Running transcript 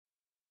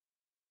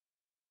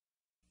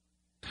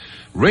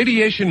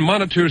Radiation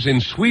monitors in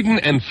Sweden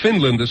and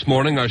Finland this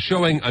morning are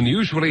showing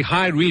unusually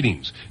high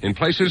readings, in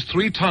places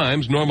 3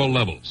 times normal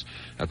levels.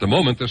 At the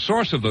moment, the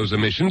source of those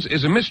emissions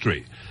is a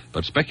mystery,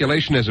 but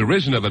speculation has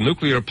arisen of a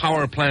nuclear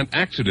power plant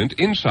accident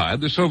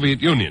inside the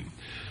Soviet Union.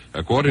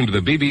 According to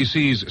the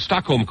BBC's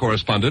Stockholm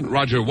correspondent,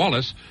 Roger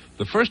Wallace,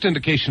 the first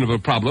indication of a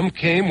problem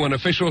came when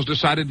officials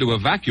decided to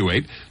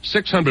evacuate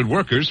 600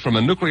 workers from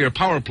a nuclear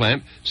power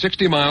plant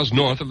 60 miles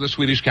north of the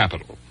Swedish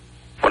capital.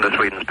 One of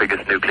Sweden's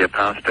biggest nuclear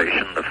power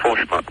station, the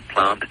Forsmark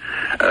plant,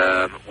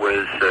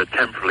 was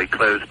temporarily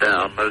closed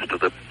down. Most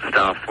of the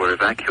staff were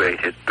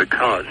evacuated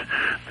because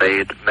they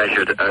had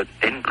measured an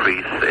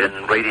increase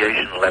in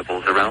radiation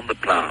levels around the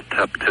plant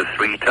up to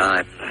 3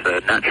 times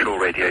natural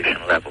radiation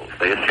levels.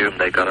 They assumed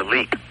they got a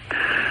leak.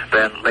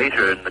 Then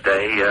later in the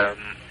day,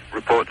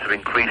 reports of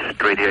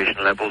increased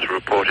radiation levels were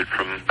reported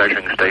from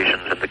measuring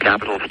stations in the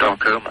capital,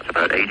 Stockholm, that's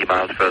about 80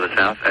 miles further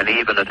south, and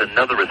even at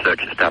another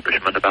research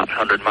establishment about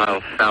 100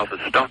 miles south of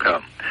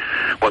Stockholm.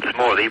 What's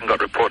more, they even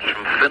got reports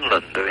from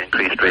Finland of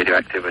increased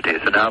radioactivity,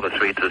 so now the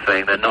Swedes are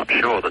saying they're not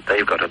sure that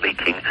they've got a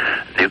leaking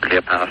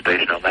nuclear power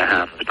station on their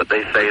hands, but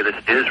they say this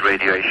is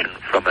radiation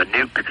from a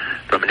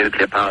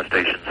nuclear power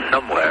station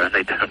somewhere, and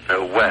they don't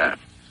know where.